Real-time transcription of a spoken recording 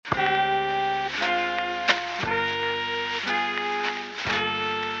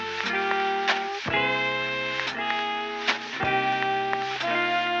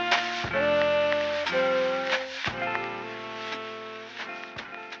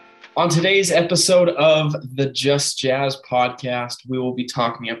On today's episode of the Just Jazz podcast, we will be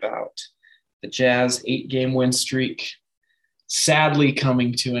talking about the Jazz 8-game win streak sadly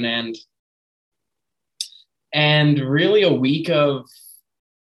coming to an end. And really a week of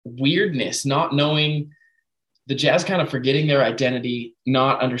weirdness, not knowing the Jazz kind of forgetting their identity,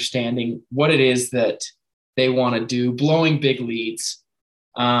 not understanding what it is that they want to do, blowing big leads.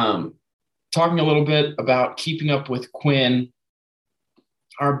 Talking a little bit about keeping up with Quinn,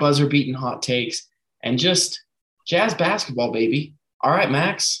 our buzzer-beating hot takes, and just Jazz basketball, baby. All right,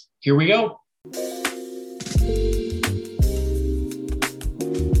 Max, here we go. Stockton,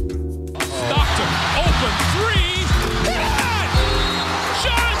 open three.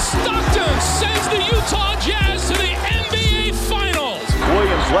 John Stockton sends the Utah Jazz to the NBA Finals.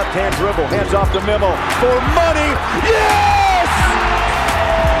 Williams, left-hand dribble, hands off to Memo for money. Yes!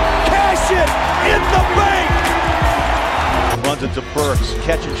 Cash it in the bank. Runs it to Burks,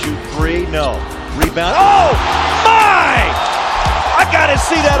 catch and shoot three, no. Rebound, oh my! I gotta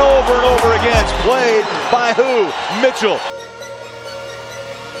see that over and over again. It's played by who? Mitchell.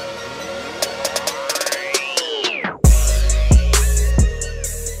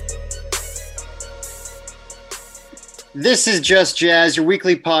 This is Just Jazz, your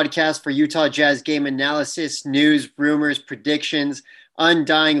weekly podcast for Utah Jazz game analysis, news, rumors, predictions,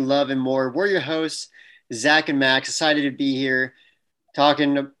 undying love, and more. We're your hosts, Zac and Max, excited to be here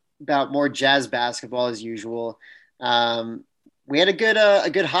talking about more Jazz basketball as usual. We had a good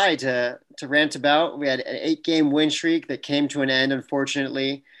high to rant about. We had an 8-game win streak that came to an end,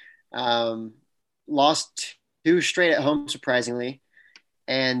 unfortunately. Lost 2 straight at home, surprisingly,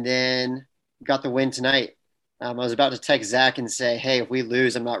 and then got the win tonight. I was about to text Zac and say, hey, if we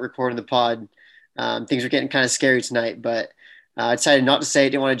lose, I'm not recording the pod. Things are getting kind of scary tonight, but I decided not to say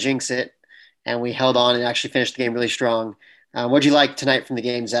it, didn't want to jinx it. And we held on and actually finished the game really strong. What'd you like tonight from the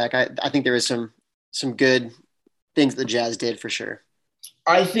game, Zac? I think there was some good things the Jazz did for sure.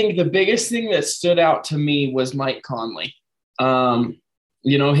 I think the biggest thing that stood out to me was Mike Conley.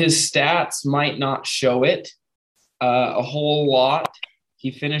 His stats might not show it a whole lot.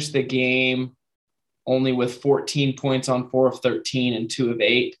 He finished the game only with 14 points on 4 of 13 and 2 of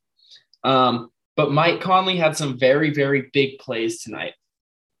 8. But Mike Conley had some very, very big plays tonight.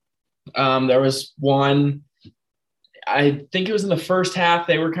 There was one, I think it was in the first half,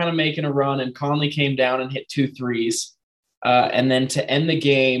 they were kind of making a run and Conley came down and hit 2 threes. And then to end the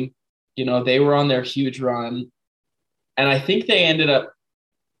game, they were on their huge run. And I think they ended up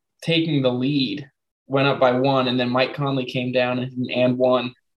taking the lead, went up by 1, and then Mike Conley came down and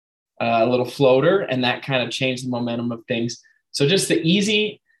won a little floater, and that kind of changed the momentum of things. So just the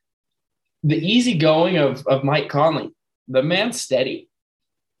easy going of Mike Conley. The man's steady.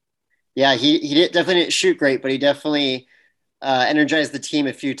 Yeah, he definitely didn't shoot great, but he definitely energized the team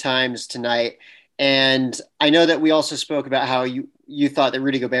a few times tonight. And I know that we also spoke about how you thought that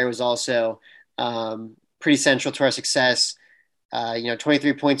Rudy Gobert was also pretty central to our success.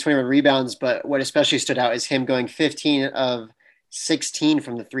 23 points, 21 rebounds, but what especially stood out is him going 15 of 16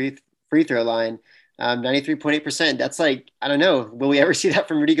 from the free throw line, 93.8%. That's I don't know. Will we ever see that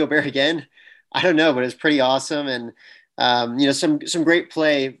from Rudy Gobert again? I don't know, but it's pretty awesome. And some great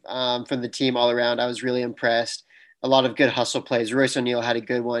play from the team all around. I was really impressed. A lot of good hustle plays. Royce O'Neal had a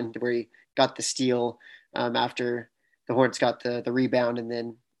good one where he got the steal after the Hornets got the rebound and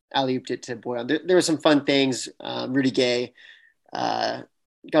then alley-ooped it to Boyan. There were some fun things. Rudy Gay got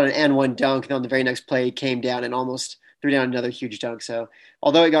an and-one dunk, and on the very next play he came down and almost threw down another huge dunk. So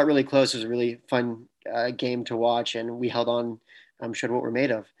although it got really close, it was a really fun game to watch, and we held on, showed what we're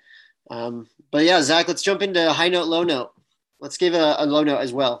made of. But yeah, Zac, let's jump into high note, low note. Let's give a low note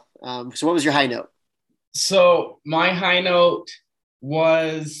as well. So what was your high note? So my high note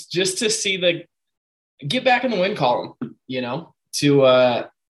was just to see get back in the win column, to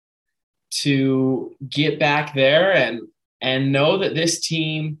get back there and know that this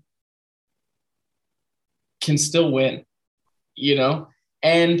team can still win,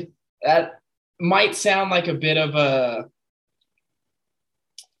 and that might sound like a bit of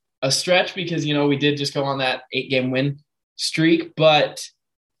a stretch because, we did just go on that 8-game win streak, but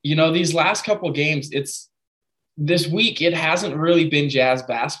these last couple of games, this week, it hasn't really been Jazz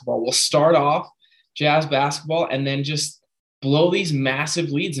basketball. We'll start off Jazz basketball and then just blow these massive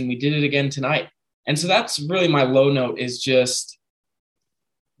leads, and we did it again tonight. And so that's really my low note, is just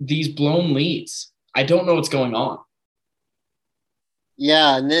these blown leads. I don't know what's going on.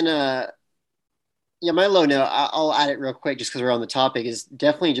 Yeah, and then my low note, I'll add it real quick just because we're on the topic, is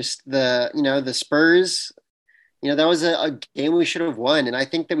definitely just the Spurs. That was a game we should have won, and I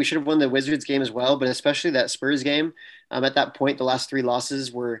think that we should have won the Wizards game as well, but especially that Spurs game. At that point, the last 3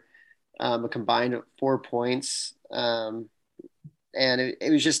 losses were a combined 4 points. And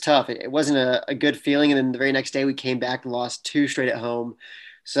it was just tough. It wasn't a good feeling. And then the very next day we came back and lost two straight at home.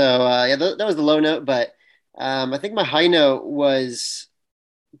 So yeah, that was the low note. But I think my high note was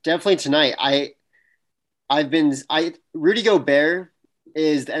definitely tonight. Rudy Gobert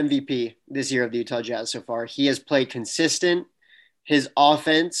is the MVP this year of the Utah Jazz so far. He has played consistent. His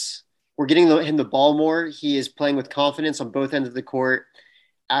offense, we're getting him the ball more. He is playing with confidence on both ends of the court.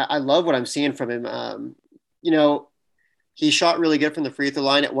 I love what I'm seeing from him. You know, he shot really good from the free throw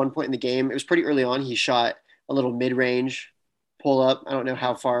line at one point in the game. It was pretty early on. He shot a little mid-range pull up. I don't know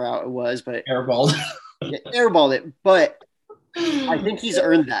how far out it was, but Airballed. airballed it. But I think he's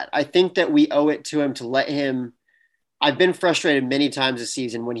earned that. I think that we owe it to him to let him. I've been frustrated many times this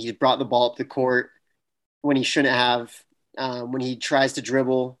season when he's brought the ball up the court when he shouldn't have, when he tries to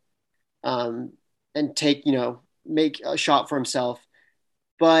dribble and take, make a shot for himself.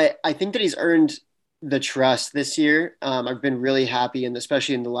 But I think that he's earned the trust this year. I've been really happy, and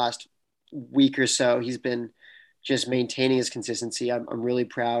especially in the last week or so, he's been just maintaining his consistency. I'm really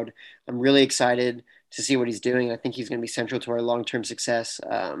proud. I'm really excited to see what he's doing. I think he's going to be central to our long-term success.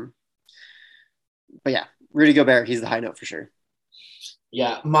 But yeah, Rudy Gobert, he's the high note for sure.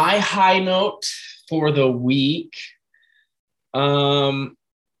 Yeah, my high note for the week. I'm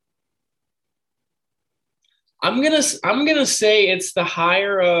gonna say it's the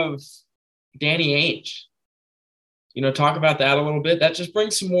hire of Danny Ainge. Talk about that a little bit. That just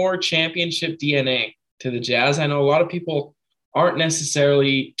brings some more championship DNA to the Jazz. I know a lot of people aren't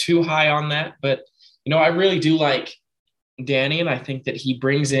necessarily too high on that, but I really do like Danny, and I think that he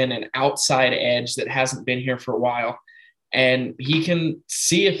brings in an outside edge that hasn't been here for a while, and he can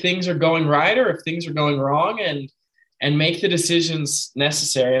see if things are going right or if things are going wrong, and make the decisions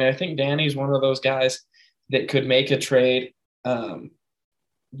necessary. And I think Danny's one of those guys that could make a trade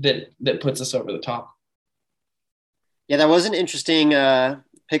that puts us over the top. Yeah, that was an interesting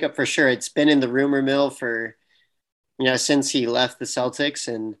pickup for sure. It's been in the rumor mill for since he left the Celtics,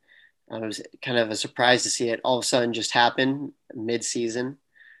 and it was kind of a surprise to see it all of a sudden just happen mid-season.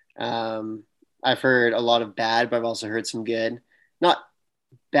 I've heard a lot of bad, but I've also heard some good. Not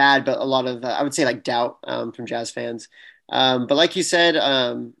bad, but a lot of, I would say, like doubt from Jazz fans. But like you said,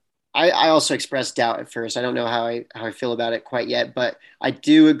 I also expressed doubt at first. I don't know how I feel about it quite yet, but I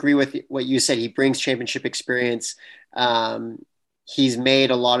do agree with what you said. He brings championship experience. He's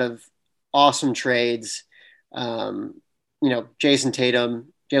made a lot of awesome trades. Jason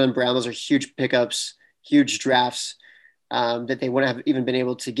Tatum, Jaylen Brown, those are huge pickups, huge drafts that they wouldn't have even been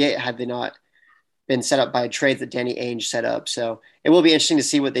able to get had they not been set up by trades that Danny Ainge set up. So it will be interesting to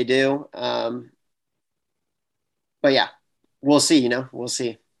see what they do. But yeah, we'll see, we'll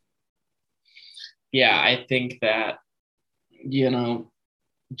see. Yeah, I think that,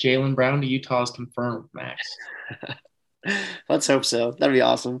 Jaylen Brown to Utah is confirmed, Max. Let's hope so. That'd be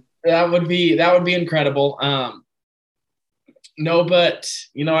awesome. That would be incredible. No, but,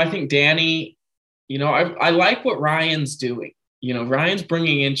 I think Danny, I like what Ryan's doing. Ryan's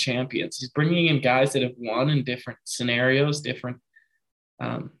bringing in champions. He's bringing in guys that have won in different scenarios, different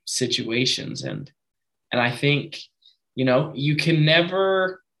situations. And I think, you can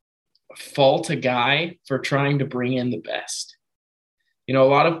never fault a guy for trying to bring in the best. I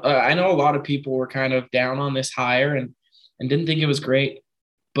know a lot of people were kind of down on this hire and didn't think it was great.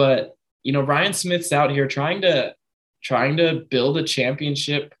 But, Ryan Smith's out here trying to build a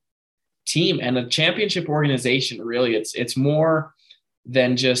championship team and a championship organization. Really, it's more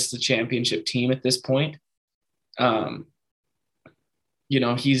than just a championship team at this point.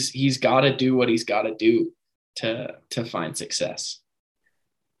 He's got to do what he's got to do to find success.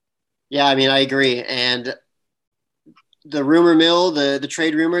 Yeah, I mean, I agree. And the rumor mill, the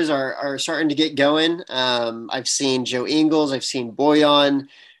trade rumors are starting to get going. I've seen Joe Ingles, I've seen Boyan.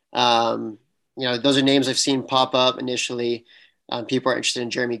 Those are names I've seen pop up initially. People are interested in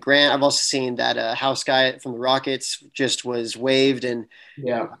Jeremy Grant. I've also seen that house guy from the Rockets just was waived, and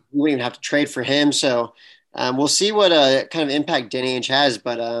yeah, we wouldn't even have to trade for him. So we'll see what kind of impact Danny Ainge has.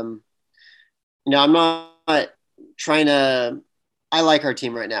 But I'm not trying to. I like our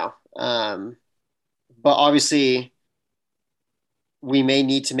team right now, but obviously we may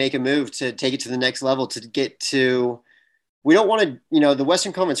need to make a move to take it to the next level to get to. We don't want to, the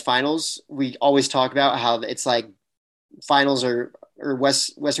Western Conference Finals. We always talk about how it's like finals or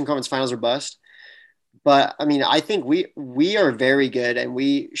Western Conference Finals are bust. But I mean, I think we are very good, and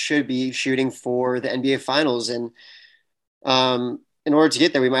we should be shooting for the NBA Finals. And in order to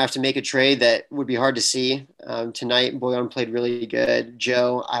get there, we might have to make a trade that would be hard to see. Tonight, Boyan played really good.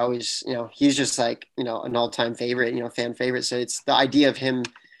 Joe, I always, he's just like, an all-time favorite, fan favorite. So it's the idea of him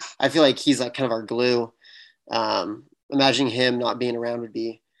I feel like he's like kind of our glue. Imagining him not being around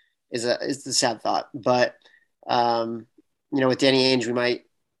is the sad thought. But with Danny Ainge, we might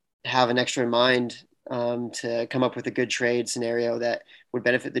have an extra in mind to come up with a good trade scenario that would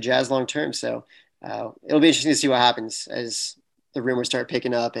benefit the Jazz long term. So it'll be interesting to see what happens as the rumors start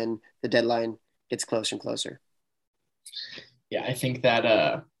picking up and the deadline gets closer and closer. Yeah, I think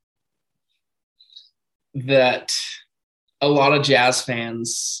that that a lot of Jazz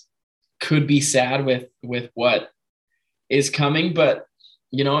fans could be sad with what is coming, but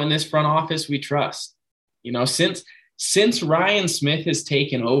in this front office we trust. Since Ryan Smith has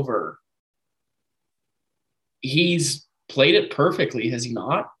taken over, he's played it perfectly, has he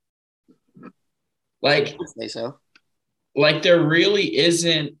not? Like, I'd say so. Like there really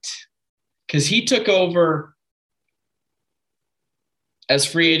isn't, because he took over as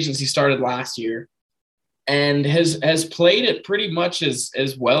free agency started last year and has played it pretty much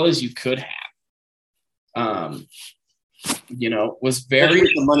as well as you could have. Was very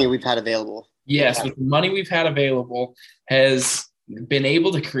with the money we've had available. Yes, with the money we've had available, has been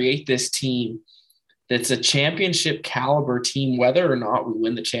able to create this team that's a championship caliber team. Whether or not we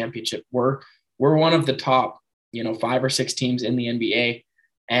win the championship, we're one of the top 5 or 6 teams in the NBA,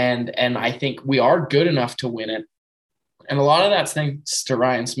 and I think we are good enough to win it. And a lot of that's thanks to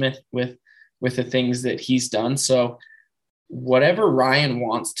Ryan Smith with the things that he's done. So whatever Ryan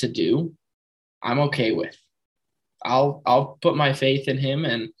wants to do, I'm okay with. I'll put my faith in him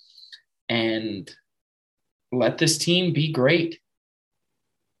and let this team be great.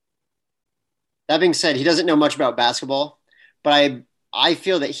 That being said, he doesn't know much about basketball, but I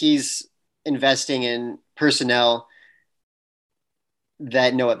feel that he's investing in personnel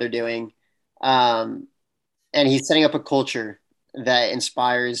that know what they're doing. And he's setting up a culture that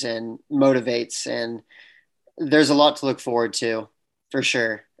inspires and motivates. And there's a lot to look forward to for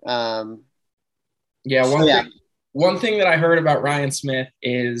sure. One thing that I heard about Ryan Smith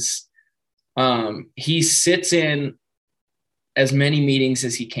is he sits in as many meetings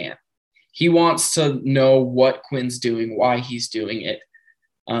as he can. He wants to know what Quinn's doing, why he's doing it.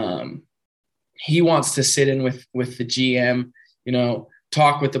 He wants to sit in with the GM,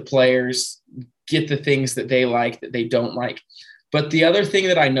 talk with the players, get the things that they like, that they don't like. But the other thing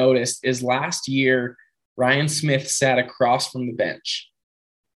that I noticed is last year, Ryan Smith sat across from the bench.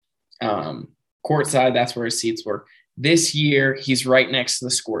 Courtside, that's where his seats were. This year, he's right next to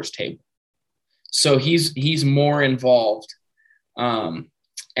the scores table. So he's more involved.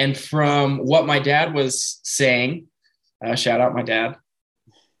 And from what my dad was saying, shout out my dad,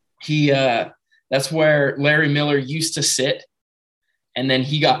 that's where Larry Miller used to sit, and then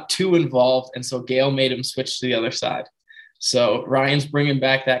he got too involved, and so Gail made him switch to the other side. So Ryan's bringing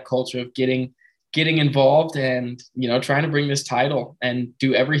back that culture of getting involved and trying to bring this title and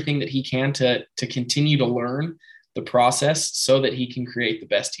do everything that he can to continue to learn the process so that he can create the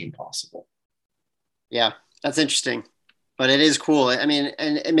best team possible. Yeah, that's interesting, but it is cool. I mean,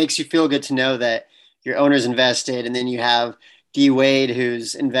 and it makes you feel good to know that your owner's invested, and then you have D Wade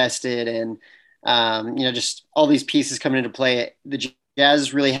who's invested, and just all these pieces coming into play. The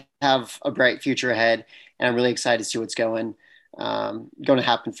Jazz really have a bright future ahead, and I'm really excited to see what's going to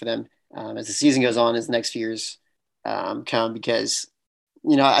happen for them as the season goes on, as the next few years come, because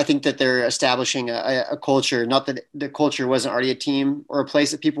I think that they're establishing a culture. Not that the culture wasn't already a team or a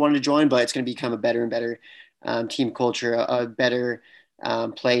place that people wanted to join, but it's going to become a better and better team culture, a better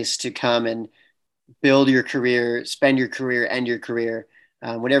place to come and build your career, spend your career, end your career,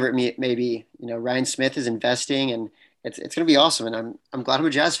 whatever it may be. Ryan Smith is investing, and it's going to be awesome. And I'm glad I'm a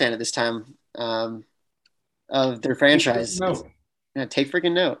Jazz fan at this time of their franchise. Take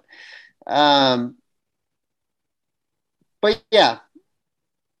freaking note. But yeah,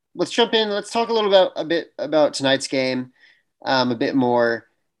 let's jump in. Let's talk a bit about tonight's game, a bit more.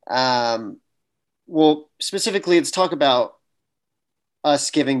 Well, specifically, let's talk about us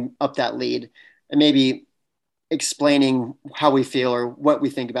giving up that lead and maybe explaining how we feel or what we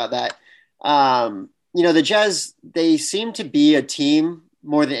think about that. The Jazz, they seem to be a team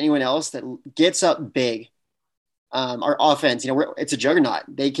more than anyone else that gets up big. Our offense, it's a juggernaut.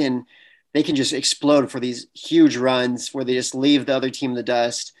 They can just explode for these huge runs where they just leave the other team in the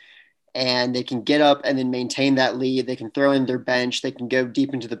dust, and they can get up and then maintain that lead. They can throw in their bench. They can go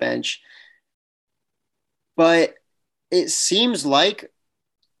deep into the bench. But it seems like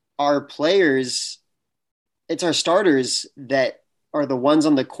our players, it's our starters that are the ones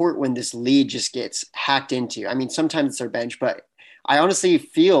on the court when this lead just gets hacked into. I mean, sometimes it's our bench, but I honestly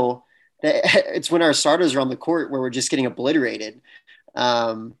feel that it's when our starters are on the court where we're just getting obliterated.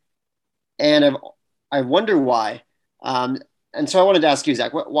 And I wonder why. And so I wanted to ask you,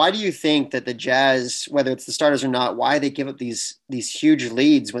 Zach, why do you think that the Jazz, whether it's the starters or not, why they give up these huge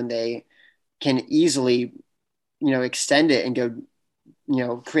leads when they can easily, extend it and go,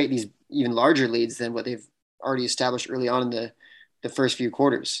 create these even larger leads than what they've already established early on in the first few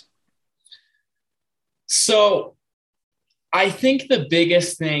quarters? So I think the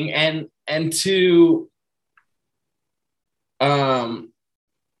biggest thing, and to talk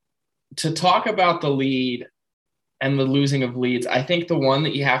about the lead and the losing of leads, I think the one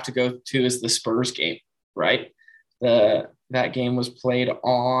that you have to go to is the Spurs game, right? That game was played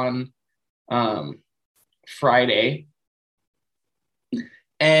on Friday.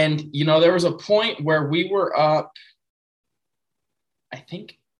 And, there was a point where we were up, I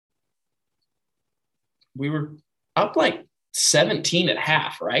think we were up like 17 at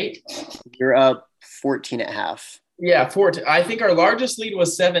half, right? You're up 14 at half. Yeah, 14. I think our largest lead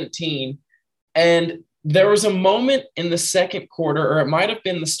was 17. And there was a moment in the second quarter, or it might have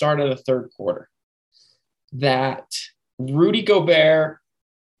been the start of the third quarter, that Rudy Gobert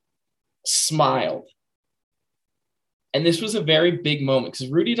smiled. And this was a very big moment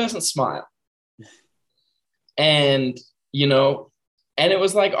because Rudy doesn't smile. And, and it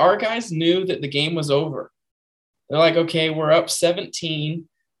was like our guys knew that the game was over. They're like, okay, we're up 17.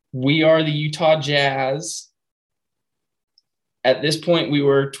 We are the Utah Jazz. At this point, we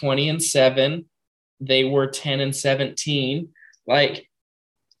were 20-7. They were 10-17. Like,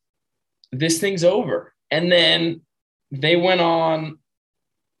 this thing's over. And then they went on,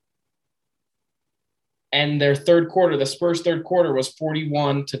 and their third quarter, the Spurs' third quarter, was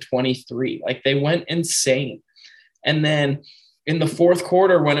 41-23. Like, they went insane. And then in the fourth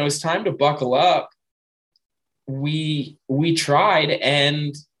quarter, when it was time to buckle up, we tried.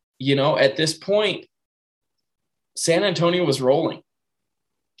 And, at this point, San Antonio was rolling.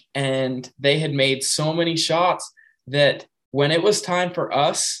 And they had made so many shots that when it was time for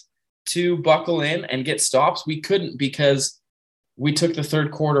us to buckle in and get stops, we couldn't because we took the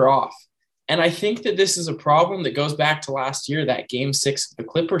third quarter off. And I think that this is a problem that goes back to last year, that game 6 of the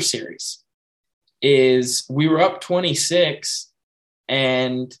Clippers series, is we were up 26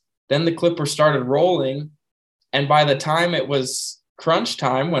 and then the Clippers started rolling. And by the time it was crunch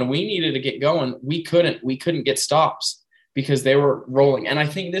time, when we needed to get going, we couldn't get stops because they were rolling. And I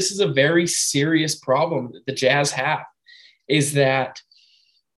think this is a very serious problem that the Jazz have, is that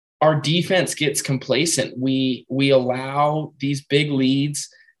our defense gets complacent. We allow these big leads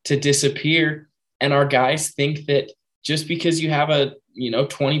to disappear, and our guys think that just because you have a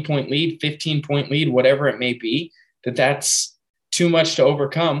 20-point lead, 15-point lead, whatever it may be, that's too much to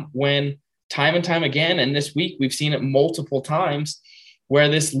overcome, when time and time again, and this week we've seen it multiple times, where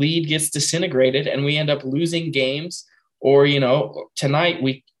this lead gets disintegrated and we end up losing games. Or, tonight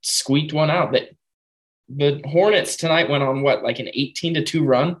we squeaked one out. That the Hornets tonight went on like an 18-2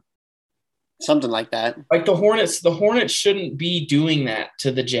 run. Something like that. Like the Hornets shouldn't be doing that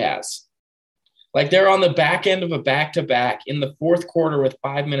to the Jazz. Like, they're on the back end of a back-to-back in the fourth quarter with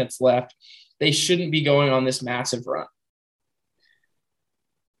 5 minutes left. They shouldn't be going on this massive run.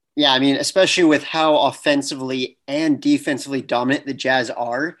 Yeah, I mean, especially with how offensively and defensively dominant the Jazz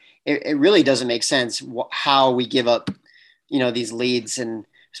are, it really doesn't make sense how we give up, these leads, and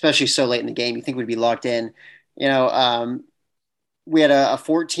especially so late in the game. You think we'd be locked in. We had a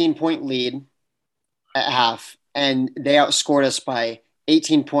 14-point lead at half, and they outscored us by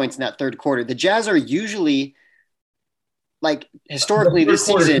 18 points in that third quarter. The Jazz are usually, like, historically this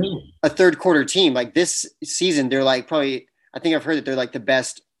season, a third quarter team. Like, this season, they're like probably, I think I've heard that they're like the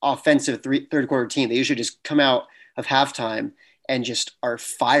best offensive third quarter team. They usually just come out of halftime and just are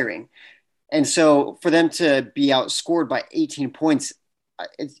firing. And so for them to be outscored by 18 points,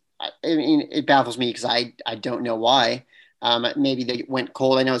 it baffles me because I don't know why. Maybe they went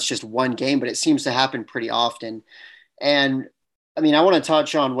cold. I know it's just one game, but it seems to happen pretty often. And I mean, I want to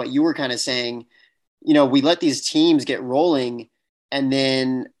touch on what you were kind of saying. We let these teams get rolling, and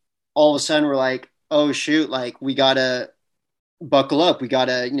then all of a sudden we're like, oh shoot, like, we got to buckle up. We got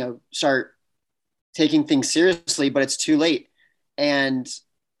to, start taking things seriously, but it's too late. And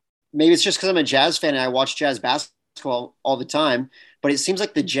maybe it's just because I'm a Jazz fan and I watch Jazz basketball all the time, but it seems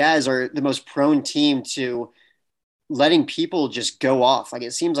like the Jazz are the most prone team to letting people just go off. Like,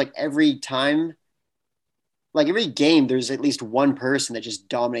 it seems like every time, like every game, there's at least one person that just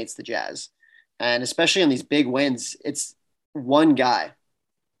dominates the Jazz. And especially on these big wins, it's one guy.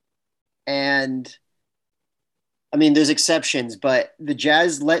 And I mean, there's exceptions, but the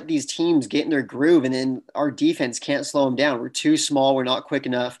Jazz let these teams get in their groove, and then our defense can't slow them down. We're too small. We're not quick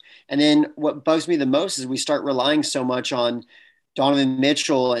enough. And then what bugs me the most is we start relying so much on Donovan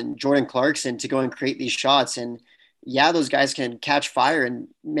Mitchell and Jordan Clarkson to go and create these shots. And yeah, those guys can catch fire and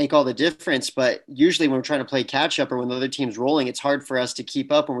make all the difference. But usually when we're trying to play catch up or when the other team's rolling, it's hard for us to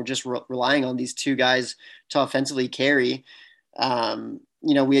keep up when we're just relying on these two guys to offensively carry.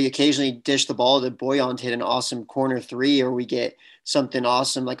 We occasionally dish the ball to Boyan to hit an awesome corner three, or we get something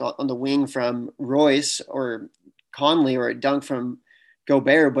awesome like on the wing from Royce or Conley or a dunk from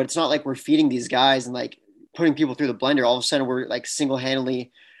Gobert. But it's not like we're feeding these guys and like putting people through the blender. All of a sudden we're like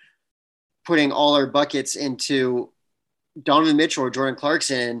single-handedly putting all our buckets into Donovan Mitchell or Jordan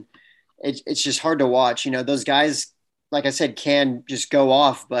Clarkson. It's just hard to watch. Those guys, like I said, can just go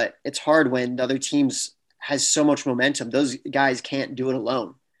off, but it's hard when the other teams has so much momentum. Those guys can't do it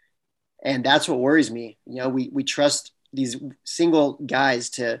alone. And that's what worries me. We trust these single guys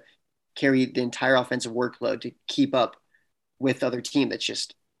to carry the entire offensive workload to keep up with the other team that's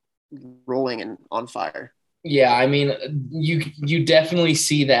just rolling and on fire. Yeah, I mean, you definitely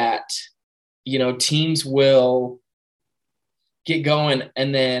see that. Teams will get going,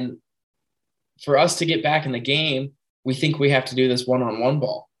 and then for us to get back in the game, we think we have to do this one-on-one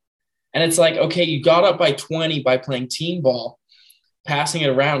ball. And it's like, okay, you got up by 20 by playing team ball, passing it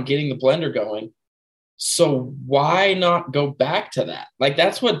around, getting the blender going. So why not go back to that? Like,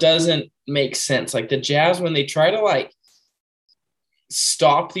 that's what doesn't make sense. Like the Jazz, when they try to like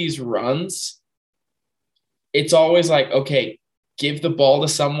stop these runs, it's always like, okay, give the ball to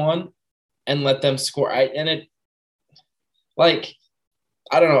someone and let them score. I don't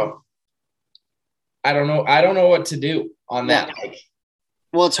know. I don't know what to do on that. Yeah.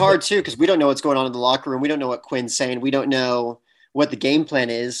 Well, it's hard too, because we don't know what's going on in the locker room. We don't know what Quinn's saying. We don't know what the game plan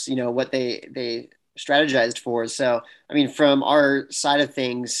is, what they strategized for. So, I mean, from our side of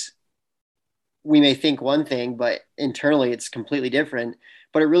things, we may think one thing, but internally it's completely different.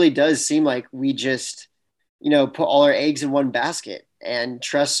 But it really does seem like we just, put all our eggs in one basket and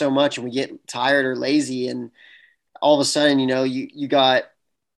trust so much, and we get tired or lazy. And all of a sudden, you got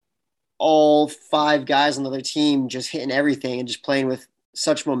all five guys on the other team just hitting everything and just playing with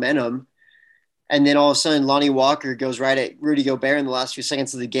such momentum. And then all of a sudden, Lonnie Walker goes right at Rudy Gobert in the last few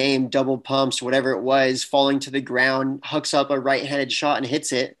seconds of the game, double pumps, whatever it was, falling to the ground, hooks up a right-handed shot and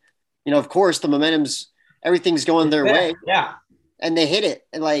hits it. Of course, the everything's going their way. Yeah. And they hit it.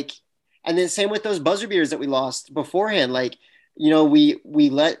 And then same with those buzzer beaters that we lost beforehand. We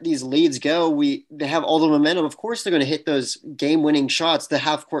let these leads go. They have all the momentum. Of course, they're going to hit those game-winning shots, the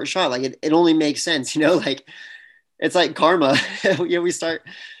half-court shot. It only makes sense, it's like karma. We start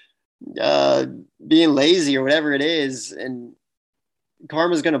being lazy or whatever it is, and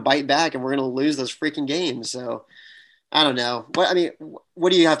karma's going to bite back, and we're going to lose those freaking games. So I don't know.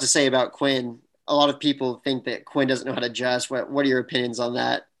 What do you have to say about Quinn? A lot of people think that Quinn doesn't know how to adjust. What are your opinions on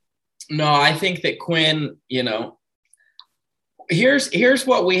that? No, I think that Quinn, here's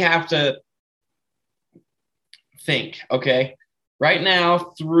what we have to think, okay? Right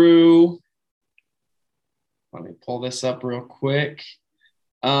now let me pull this up real quick.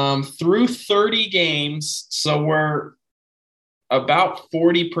 Through 30 games, so we're about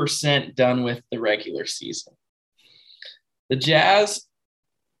 40% done with the regular season. The Jazz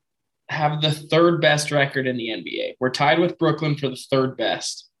have the third best record in the NBA. We're tied with Brooklyn for the third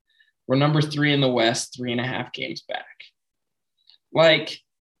best. We're number 3 in the West, 3.5 games back.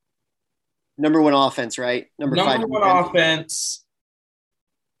 Number 1 offense, right? Number 5 1 offense.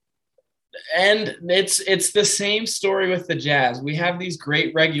 And it's the same story with the Jazz. We have these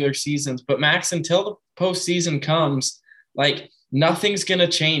great regular seasons, but Max, until the postseason comes, nothing's going to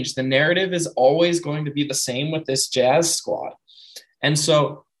change. The narrative is always going to be the same with this Jazz squad. And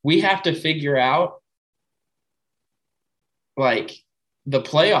so we have to figure out the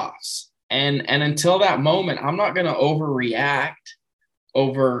playoffs. And until that moment, I'm not going to overreact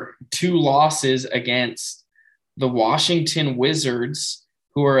over 2 losses against the Washington Wizards,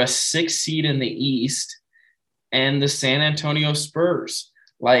 who are a 6th seed in the East, and the San Antonio Spurs.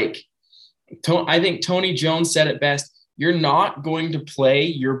 I think Tony Jones said it best. You're not going to play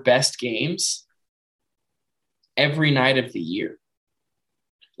your best games every night of the year.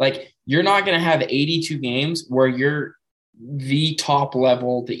 You're not going to have 82 games where you're the top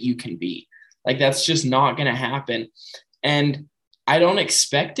level that you can be. That's just not going to happen. And I don't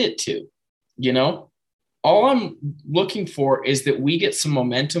expect it to, All I'm looking for is that we get some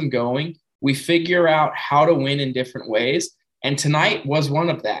momentum going. We figure out how to win in different ways. And tonight was one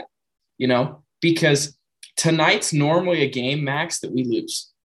of that, because tonight's normally a game, Max, that we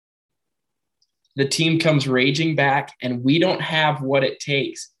lose. The team comes raging back, and we don't have what it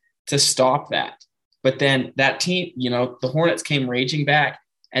takes to stop that. But then that team, the Hornets came raging back,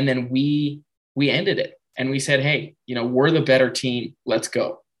 and then we ended it. And we said, hey, we're the better team. Let's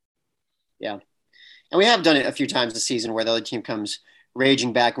go. Yeah. and we have done it a few times this season where the other team comes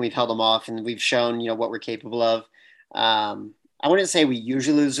raging back and we've held them off and we've shown, what we're capable of. I wouldn't say we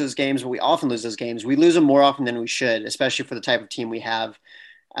usually lose those games, but we often lose those games. We lose them more often than we should, especially for the type of team we have.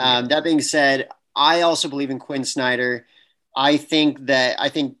 That being said, I also believe in Quinn Snyder. I think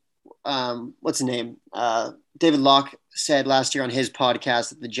what's his name? David Locke said last year on his podcast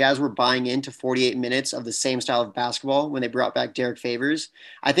that the Jazz were buying into 48 minutes of the same style of basketball when they brought back Derek Favors.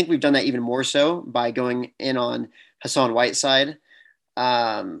 I think we've done that even more so by going in on Hassan Whiteside.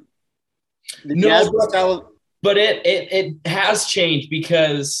 The Jazz style, but it has changed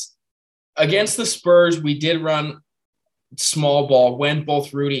because against the Spurs, we did run small ball when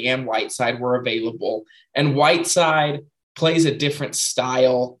both Rudy and Whiteside were available, and Whiteside plays a different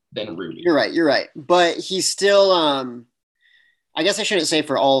style than Rudy. You're right. But he's still, I guess I shouldn't say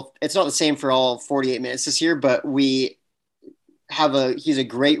it's not the same for all 48 minutes this year, but he's a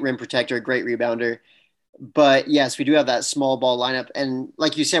great rim protector, a great rebounder. But yes, we do have that small ball lineup. And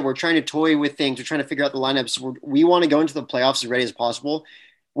like you said, we're trying to toy with things. We're trying to figure out the lineups. We want to go into the playoffs as ready as possible.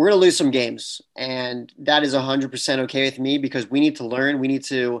 We're going to lose some games, and that is 100% okay with me because we need to learn. We need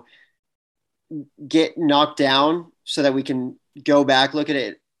to get knocked down so that we can go back, look at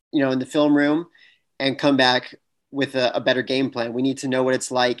it, in the film room and come back with a better game plan. We need to know what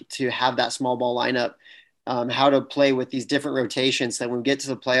it's like to have that small ball lineup, how to play with these different rotations so that when we get to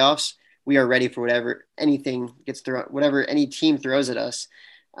the playoffs, we are ready for whatever anything gets thrown, whatever any team throws at us.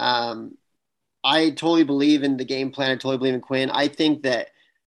 I totally believe in the game plan. I totally believe in Quinn. I think that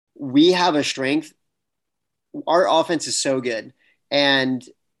we have a strength. Our offense is so good. And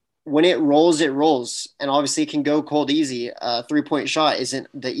when it rolls, and obviously it can go cold easy. A 3-point shot isn't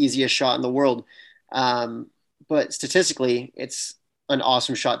the easiest shot in the world. But statistically, it's an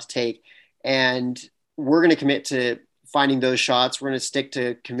awesome shot to take. And we're going to commit to finding those shots. We're going to stick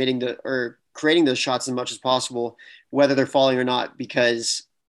to creating those shots as much as possible, whether they're falling or not, because,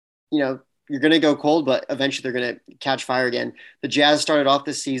 you're going to go cold, but eventually they're going to catch fire again. The Jazz started off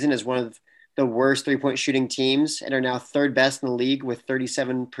this season as one of the worst 3-point shooting teams and are now third best in the league with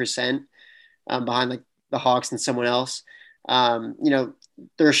 37% behind like the Hawks and someone else.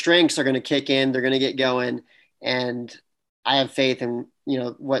 Their strengths are going to kick in. They're going to get going. And I have faith in,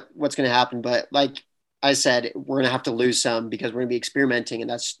 what's going to happen. But like I said, we're going to have to lose some because we're going to be experimenting, and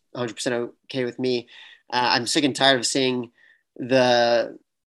that's 100% okay with me. I'm sick and tired of seeing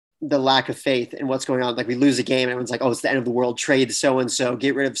the lack of faith in what's going on. Like we lose a game and everyone's like, oh, it's the end of the world. Trade so-and-so,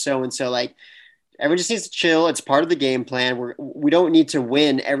 get rid of so-and-so. Like everyone just needs to chill. It's part of the game plan. We don't need to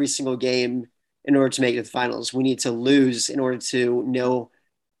win every single game in order to make it to the finals. We need to lose in order to know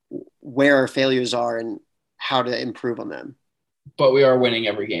where our failures are and how to improve on them. But we are winning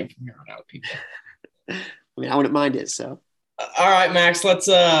every game from here on out, people. I mean, I wouldn't mind it. So, all right, Max, let's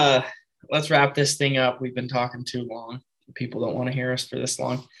wrap this thing up. We've been talking too long. People don't want to hear us for this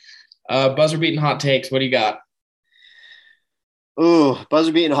long. Buzzer beating hot takes. What do you got? Ooh,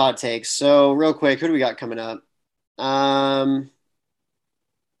 buzzer beating hot takes. So real quick, who do we got coming up? So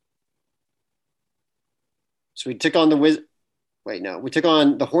we took on we took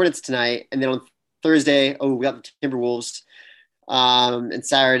on the Hornets tonight, and then on Thursday, we got the Timberwolves. And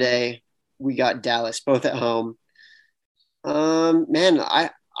Saturday we got Dallas, both at home. Man,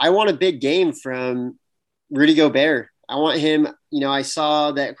 I want a big game from Rudy Gobert. I want him, I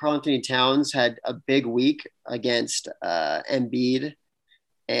saw that Karl-Anthony Towns had a big week against Embiid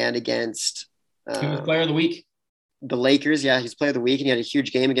and against he was player of the week. The Lakers. Yeah, he's player of the week, and he had a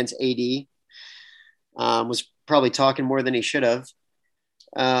huge game against AD. Was probably talking more than he should have.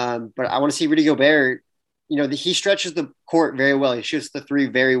 But I want to see Rudy Gobert. He stretches the court very well. He shoots the three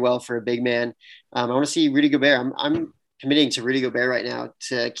very well for a big man. I want to see Rudy Gobert. I'm committing to Rudy Gobert right now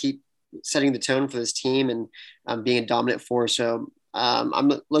to keep setting the tone for this team and being a dominant force. So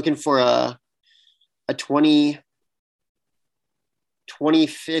I'm looking for a 20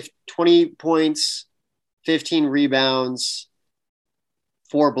 points, 15 rebounds,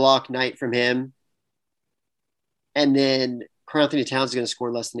 4-block night from him. And then Karl-Anthony Towns is going to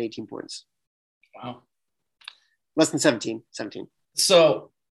score less than 18 points. Wow. Less than 17.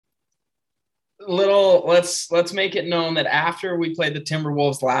 So let's make it known that after we played the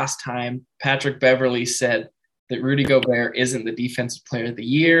Timberwolves last time, Patrick Beverley said that Rudy Gobert isn't the defensive player of the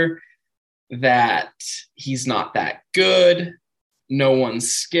year, that he's not that good. No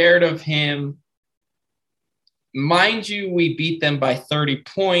one's scared of him. Mind you, we beat them by 30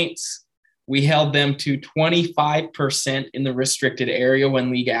 points. We held them to 25% in the restricted area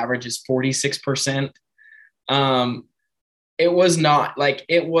when league average is 46%. It was not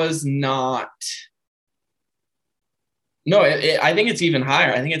No, I think it's even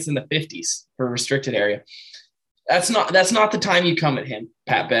higher. I think it's in the 50s for restricted area. That's not the time you come at him,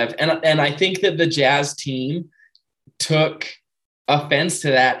 Pat Bev. And I think that the Jazz team took offense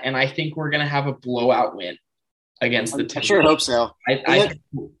to that, and I think we're going to have a blowout win against the Timberwolves. I sure hope so. I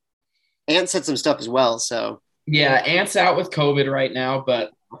Ant said some stuff as well, so. Yeah, Ant's out with COVID right now,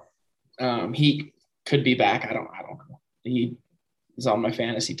 but he could be back. I don't know. He is on my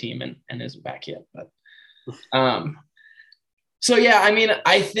fantasy team and isn't back yet, but so yeah, I mean,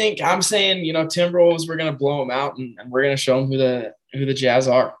 I think I'm saying, Timberwolves, we're gonna blow them out and we're gonna show them who the Jazz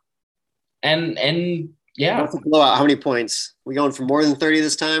are. And yeah. What's a blowout? How many points? We going for more than 30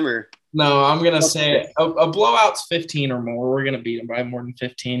 this time, or? No, I'm gonna say a blowout's 15 or more. We're gonna beat them by more than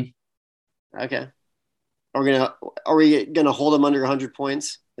 15. Okay. Are we gonna hold them under 100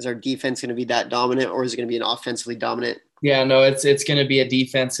 points? Is our defense gonna be that dominant, or is it gonna be an offensively dominant? Yeah, no, it's gonna be a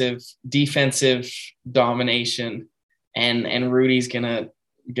defensive domination. And Rudy's gonna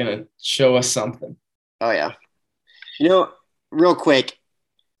show us something. Oh yeah. Real quick,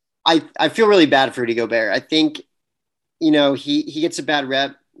 I feel really bad for Rudy Gobert. I think, he gets a bad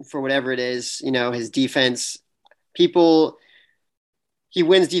rep for whatever it is. His defense. He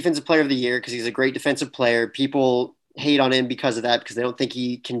wins Defensive Player of the Year because he's a great defensive player. People hate on him because of that, because they don't think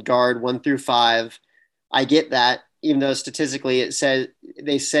he can guard 1 through 5. I get that, even though statistically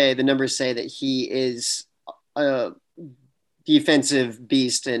the numbers say that he is a defensive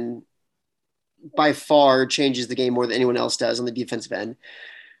beast and by far changes the game more than anyone else does on the defensive end.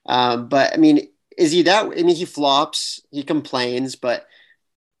 But I mean, is he that? I mean, he flops, he complains, but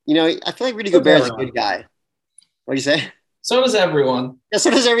I feel like Rudy Gobert is a good guy. What do you say? So does everyone. Yeah, so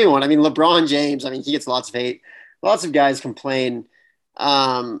does everyone. I mean, LeBron James, he gets lots of hate. Lots of guys complain.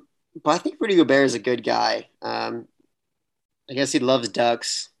 But I think Rudy Gobert is a good guy. I guess he loves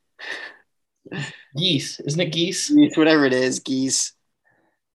ducks. Geese. Isn't it geese? Whatever it is, geese.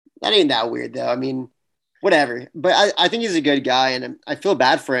 That ain't that weird, though. I mean, whatever. But I think he's a good guy, and I feel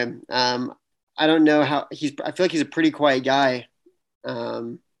bad for him. I don't know how I feel like he's a pretty quiet guy.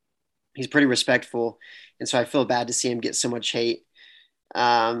 He's pretty respectful, and so I feel bad to see him get so much hate.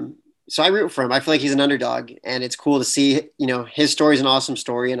 So I root for him. I feel like he's an underdog, and it's cool to see. His story's an awesome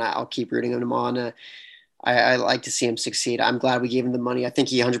story, and I'll keep rooting him on. I like to see him succeed. I'm glad we gave him the money. I think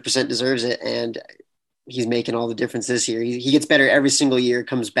he 100% deserves it, and he's making all the difference this year. He gets better every single year,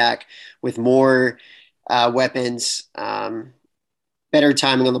 comes back with more weapons, better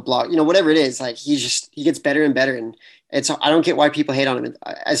timing on the block, whatever it is. Like he gets better and better. And I don't get why people hate on him.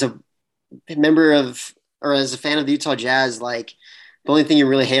 As a member of, or as a fan of the Utah Jazz, like the only thing you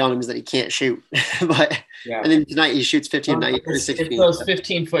really hate on him is that he can't shoot. But yeah. And then tonight he shoots 15 night or 16. It's those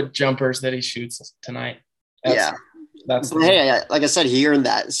 15-foot jumpers that he shoots tonight. That's hey, like I said, he earned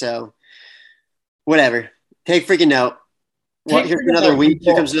that. So whatever. Take freaking note. Here's another week.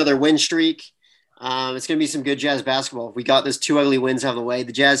 Here comes another win streak. It's going to be some good Jazz basketball. We got those 2 ugly wins out of the way.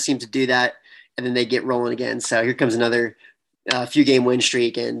 The Jazz seem to do that, and then they get rolling again. So here comes another few game win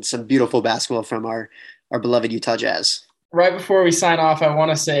streak and some beautiful basketball from our beloved Utah Jazz. Right before we sign off, I want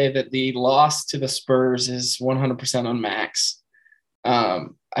to say that the loss to the Spurs is 100% on Max.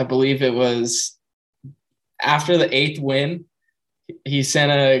 I believe it was after the 8th win, he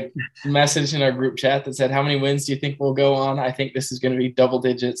sent a message in our group chat that said, how many wins do you think we'll go on? I think this is going to be double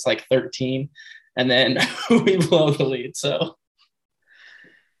digits, like 13. And then we blow the lead. So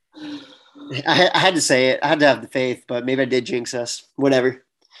I had to say it. I had to have the faith, but maybe I did jinx us. Whatever.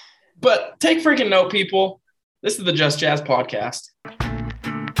 But take freaking note, people. This is the Just Jazz podcast.